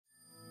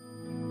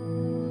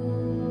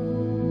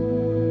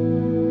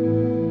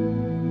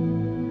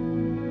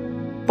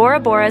Bora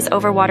Bora's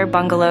overwater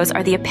bungalows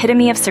are the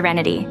epitome of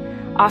serenity,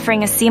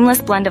 offering a seamless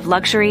blend of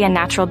luxury and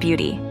natural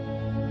beauty.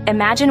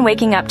 Imagine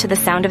waking up to the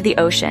sound of the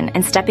ocean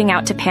and stepping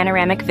out to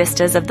panoramic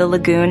vistas of the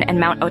lagoon and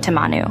Mount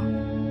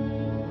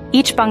Otamanu.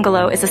 Each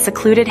bungalow is a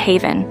secluded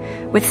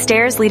haven, with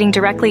stairs leading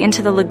directly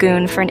into the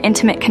lagoon for an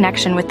intimate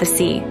connection with the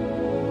sea.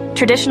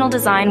 Traditional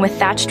design with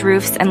thatched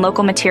roofs and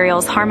local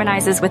materials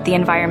harmonizes with the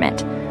environment,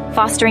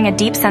 fostering a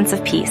deep sense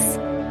of peace.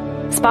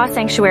 Spa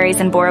sanctuaries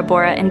in Bora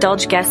Bora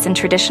indulge guests in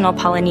traditional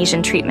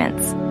Polynesian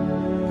treatments.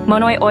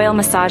 Monoi oil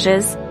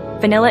massages,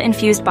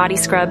 vanilla-infused body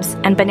scrubs,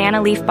 and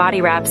banana leaf body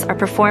wraps are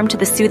performed to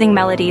the soothing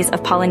melodies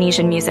of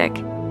Polynesian music,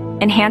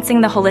 enhancing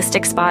the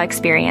holistic spa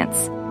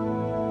experience.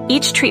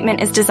 Each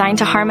treatment is designed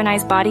to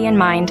harmonize body and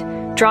mind,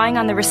 drawing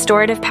on the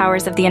restorative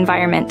powers of the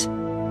environment.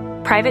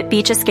 Private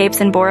beach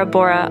escapes in Bora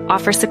Bora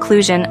offer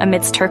seclusion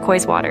amidst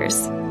turquoise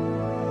waters.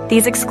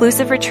 These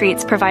exclusive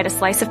retreats provide a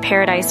slice of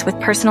paradise with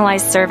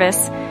personalized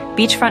service,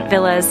 beachfront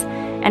villas,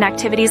 and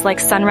activities like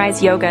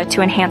sunrise yoga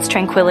to enhance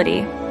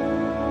tranquility.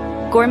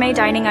 Gourmet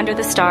dining under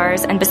the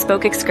stars and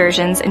bespoke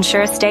excursions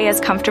ensure a stay as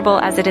comfortable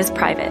as it is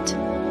private.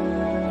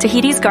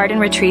 Tahiti's garden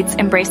retreats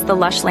embrace the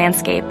lush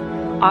landscape,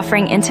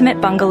 offering intimate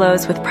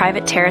bungalows with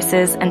private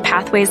terraces and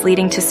pathways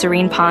leading to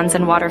serene ponds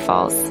and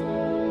waterfalls.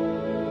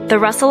 The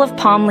rustle of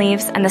palm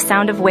leaves and the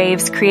sound of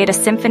waves create a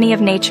symphony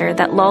of nature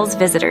that lulls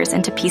visitors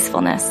into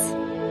peacefulness.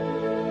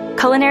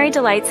 Culinary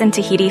delights in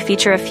Tahiti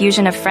feature a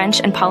fusion of French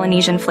and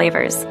Polynesian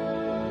flavors.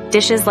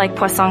 Dishes like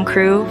poisson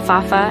cru,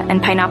 fafa,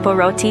 and pineapple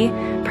roti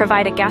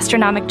provide a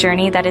gastronomic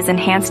journey that is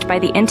enhanced by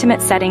the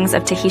intimate settings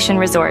of Tahitian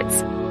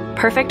resorts,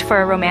 perfect for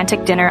a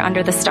romantic dinner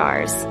under the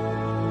stars.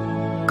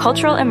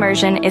 Cultural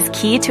immersion is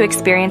key to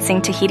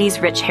experiencing Tahiti's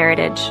rich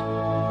heritage.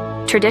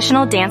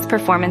 Traditional dance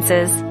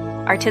performances,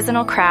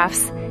 artisanal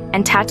crafts,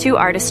 and tattoo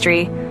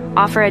artistry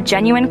offer a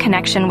genuine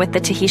connection with the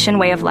Tahitian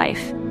way of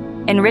life,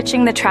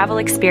 enriching the travel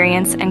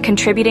experience and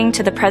contributing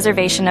to the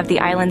preservation of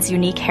the island's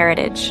unique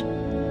heritage.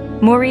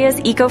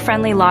 Muria's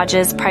eco-friendly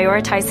lodges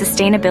prioritize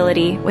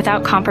sustainability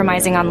without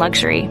compromising on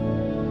luxury.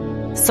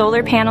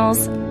 Solar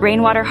panels,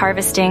 rainwater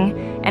harvesting,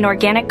 and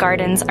organic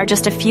gardens are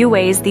just a few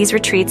ways these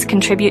retreats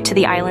contribute to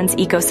the island's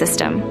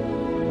ecosystem.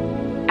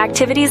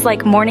 Activities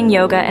like morning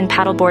yoga and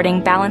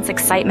paddleboarding balance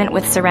excitement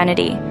with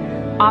serenity,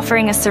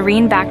 offering a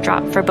serene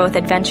backdrop for both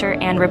adventure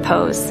and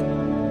repose.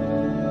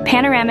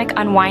 Panoramic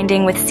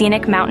unwinding with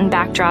scenic mountain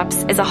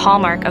backdrops is a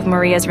hallmark of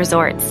Maria's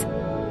resorts.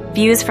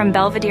 Views from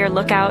Belvedere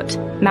Lookout,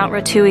 Mount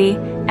Rotui,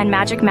 and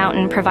Magic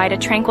Mountain provide a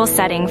tranquil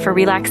setting for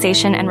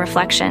relaxation and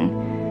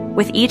reflection,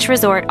 with each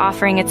resort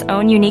offering its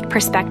own unique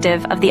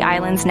perspective of the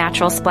island's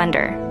natural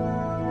splendor.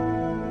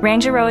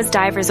 Rangiroa's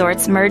dive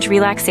resorts merge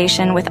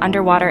relaxation with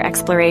underwater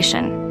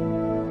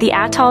exploration. The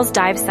atoll's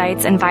dive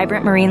sites and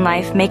vibrant marine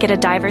life make it a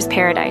diver's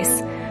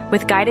paradise,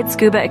 with guided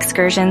scuba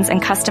excursions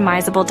and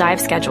customizable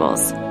dive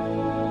schedules.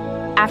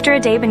 After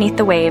a day beneath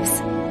the waves,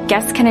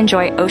 guests can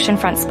enjoy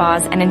oceanfront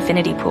spas and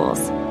infinity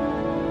pools.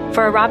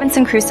 For a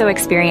Robinson Crusoe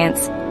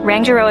experience,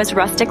 Rangiroa's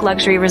rustic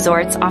luxury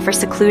resorts offer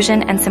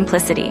seclusion and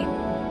simplicity.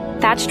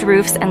 Thatched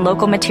roofs and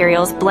local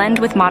materials blend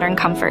with modern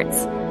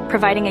comforts,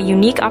 providing a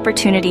unique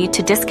opportunity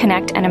to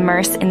disconnect and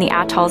immerse in the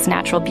atoll's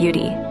natural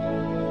beauty.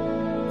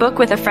 Book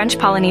with a French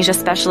Polynesia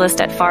specialist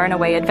at Far and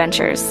Away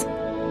Adventures.